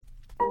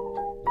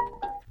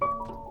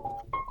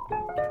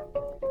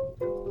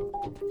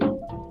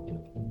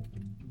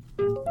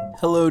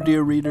Hello,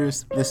 dear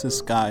readers. This is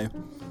Sky.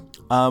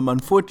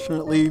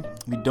 Unfortunately,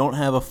 we don't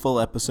have a full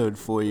episode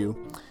for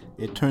you.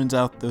 It turns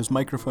out those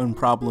microphone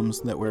problems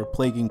that were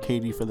plaguing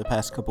Katie for the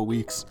past couple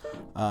weeks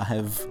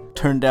have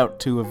turned out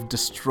to have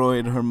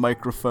destroyed her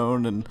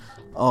microphone and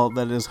all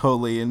that is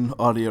holy in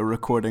audio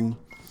recording.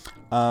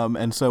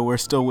 And so we're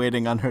still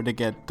waiting on her to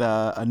get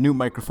a new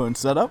microphone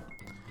set up.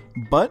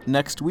 But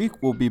next week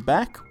we'll be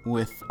back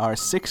with our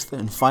sixth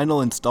and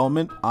final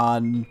installment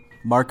on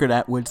Margaret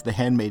Atwood's The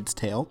Handmaid's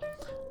Tale.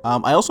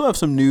 I also have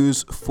some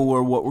news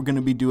for what we're going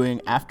to be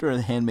doing after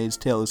The Handmaid's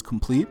Tale is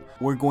complete.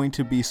 We're going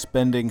to be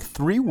spending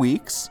 3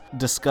 weeks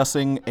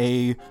discussing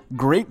a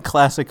great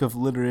classic of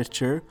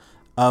literature,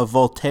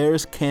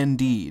 Voltaire's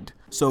Candide.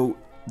 So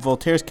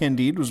Voltaire's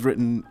Candide was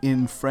written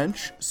in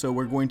French, so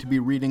we're going to be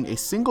reading a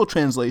single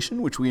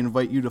translation, which we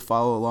invite you to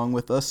follow along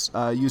with us,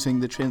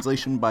 using the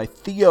translation by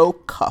Theo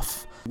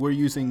Cuff. We're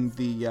using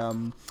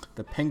the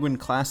Penguin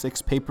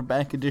Classics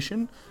paperback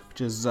edition,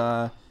 which is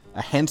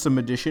a handsome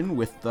edition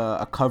with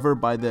a cover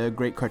by the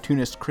great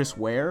cartoonist Chris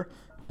Ware,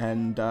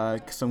 and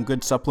some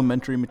good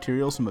supplementary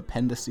material, some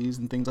appendices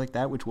and things like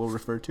that, which we'll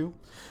refer to.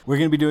 We're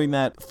going to be doing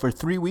that for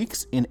 3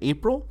 weeks in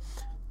April.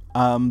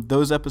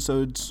 Those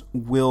episodes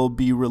will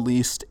be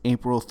released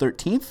April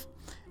 13th,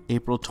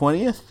 April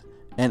 20th,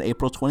 and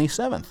April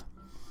 27th.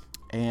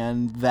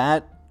 And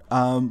that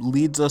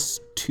leads us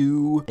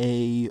to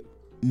a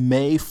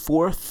May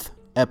 4th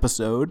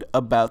episode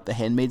about the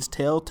Handmaid's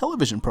Tale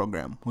television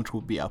program, which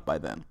will be out by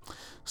then.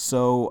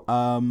 So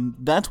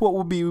that's what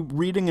we'll be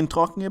reading and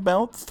talking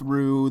about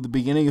through the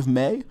beginning of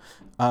May.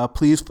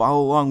 Please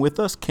follow along with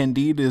us.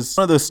 Candide is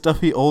one of those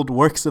stuffy old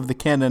works of the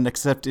canon,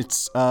 except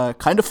it's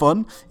kind of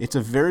fun. It's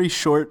a very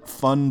short,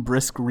 fun,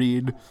 brisk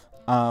read,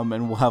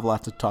 and we'll have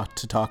lots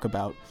to talk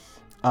about.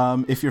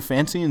 If you're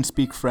fancy and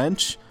speak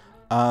French,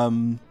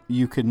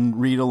 you can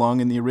read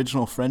along in the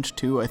original French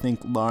too. I think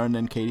Lauren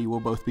and Katie will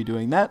both be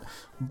doing that.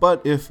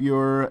 But if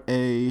you're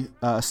a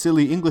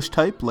silly English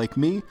type like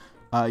me,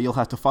 you'll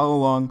have to follow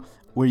along.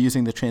 We're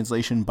using the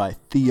translation by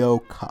Theo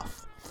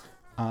Cuff.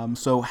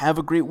 So have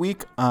a great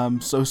week.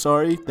 I'm so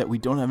sorry that we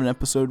don't have an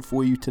episode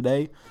for you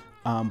today,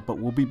 but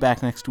we'll be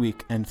back next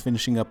week and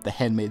finishing up The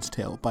Handmaid's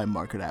Tale by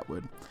Margaret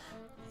Atwood.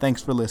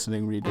 Thanks for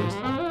listening, readers.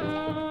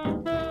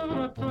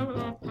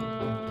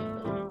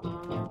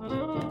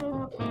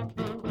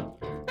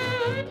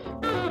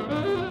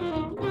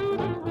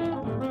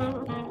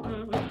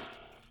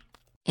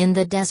 In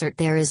the desert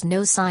there is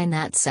no sign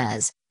that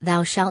says,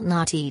 "Thou shalt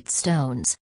not eat stones."